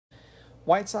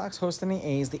White Sox hosting the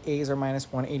A's. The A's are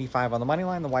minus 185 on the money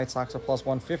line. The White Sox are plus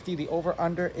 150. The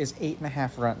over-under is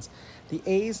 8.5 runs. The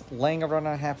A's laying a run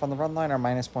and a half on the run line are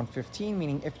minus 115,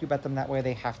 meaning if you bet them that way,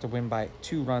 they have to win by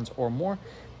 2 runs or more.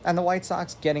 And the White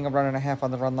Sox getting a run and a half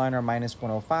on the run line are minus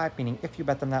 105, meaning if you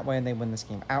bet them that way and they win this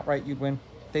game outright, you'd win.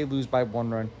 If they lose by 1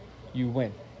 run, you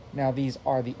win. Now, these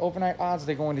are the overnight odds.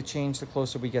 They're going to change the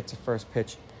closer we get to first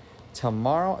pitch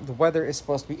tomorrow. The weather is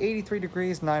supposed to be 83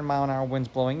 degrees, 9-mile-an-hour winds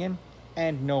blowing in,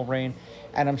 and no rain.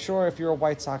 And I'm sure if you're a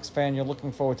White Sox fan, you're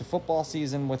looking forward to football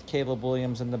season with Caleb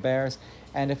Williams and the Bears.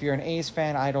 And if you're an A's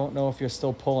fan, I don't know if you're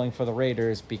still pulling for the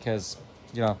Raiders because,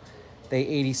 they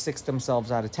 86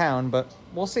 themselves out of town, but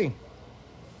we'll see.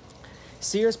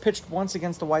 Sears pitched once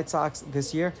against the White Sox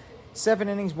this year. 7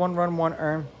 innings, 1 run, 1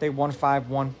 earned. They won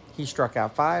 5-1. He struck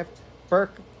out 5.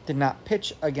 Burke did not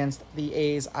pitch against the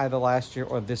A's either last year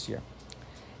or this year.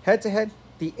 Head-to-head,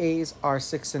 the A's are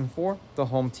 6-4. The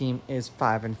home team is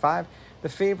 5-5. The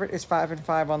favorite is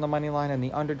 5-5 on the money line, and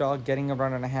the underdog getting a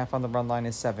run and a half on the run line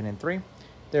is 7-3.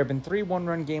 There have been 3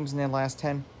 one-run games in their last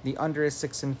 10. The under is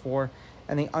 6-4,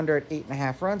 and the under at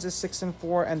 8.5 runs is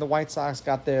 6-4. And the White Sox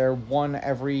got their 1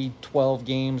 every 12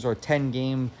 games or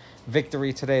 10-game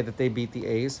victory today that they beat the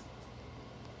A's.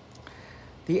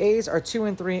 The A's are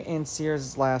 2-3 in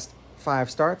Sears' last 5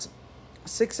 starts.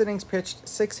 6 innings pitched,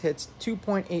 6 hits,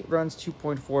 2.8 runs,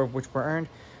 2.4 of which were earned,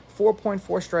 4.4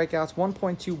 strikeouts,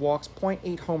 1.2 walks,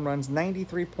 0.8 home runs,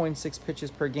 93.6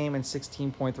 pitches per game, and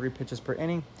 16.3 pitches per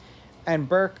inning. And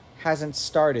Burke hasn't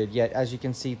started yet. As you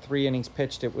can see, 3 innings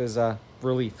pitched. It was a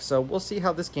relief. So we'll see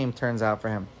how this game turns out for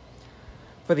him.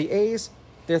 For the A's,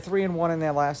 they're 3-1 in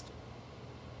their last.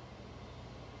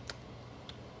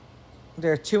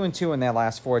 They're 2-2 in their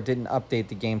last 4. Didn't update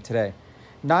the game today.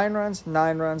 9 runs,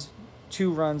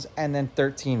 2 runs, and then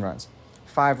 13 runs.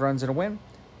 5 runs in a win,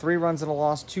 3 runs in a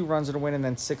loss, 2 runs in a win, and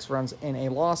then 6 runs in a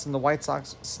loss. And the White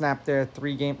Sox snapped their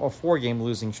 4-game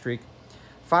losing streak.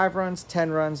 5 runs, 10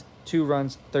 runs, 2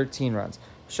 runs, 13 runs.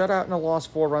 Shutout in a loss,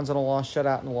 4 runs in a loss,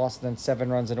 shutout in a loss, and then 7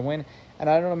 runs in a win. And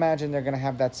I don't imagine they're going to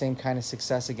have that same kind of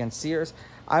success against Sears.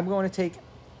 I'm going to take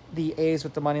the A's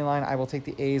with the money line. I will take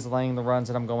the A's laying the runs,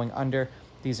 and I'm going under.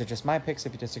 These are just my picks.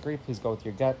 If you disagree, please go with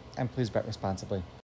your gut, and please bet responsibly.